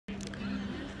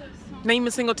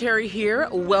Naima here,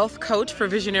 wealth coach for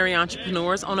visionary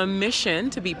entrepreneurs on a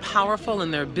mission to be powerful in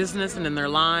their business and in their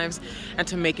lives and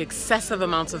to make excessive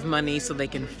amounts of money so they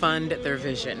can fund their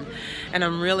vision. And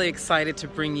I'm really excited to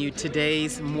bring you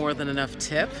today's More Than Enough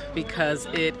tip because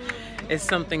it is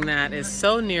something that is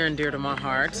so near and dear to my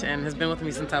heart and has been with me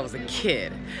since I was a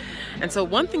kid. And so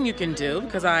one thing you can do,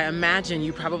 because I imagine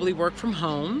you probably work from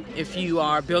home. If you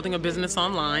are building a business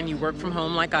online, you work from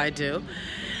home like I do.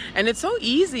 And it's so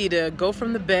easy to go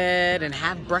from the bed and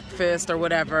have breakfast or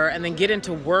whatever and then get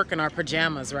into work in our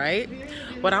pajamas, right?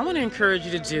 What I want to encourage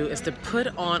you to do is to put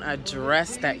on a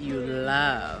dress that you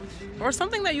love or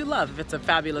something that you love. If it's a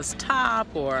fabulous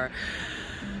top or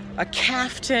a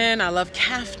caftan, I love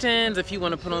caftans. If you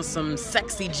want to put on some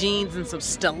sexy jeans and some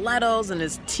stilettos and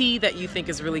this tee that you think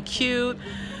is really cute.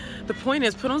 The point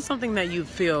is, put on something that you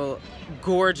feel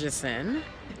gorgeous in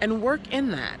and work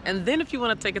in that. And then if you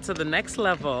want to take it to the next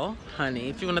level, honey,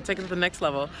 if you want to take it to the next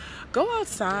level, go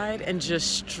outside and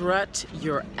just strut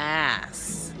your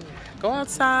ass. Go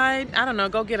outside, I don't know,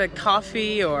 go get a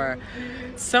coffee or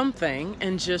something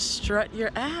and just strut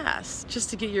your ass just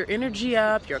to get your energy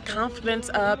up, your confidence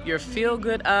up, your feel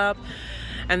good up.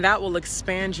 And that will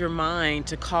expand your mind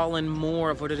to call in more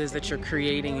of what it is that you're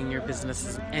creating in your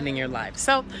business and in your life.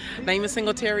 So,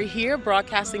 Naima here,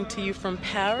 broadcasting to you from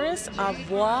Paris. Au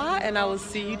revoir, and I will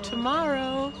see you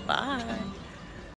tomorrow. Bye.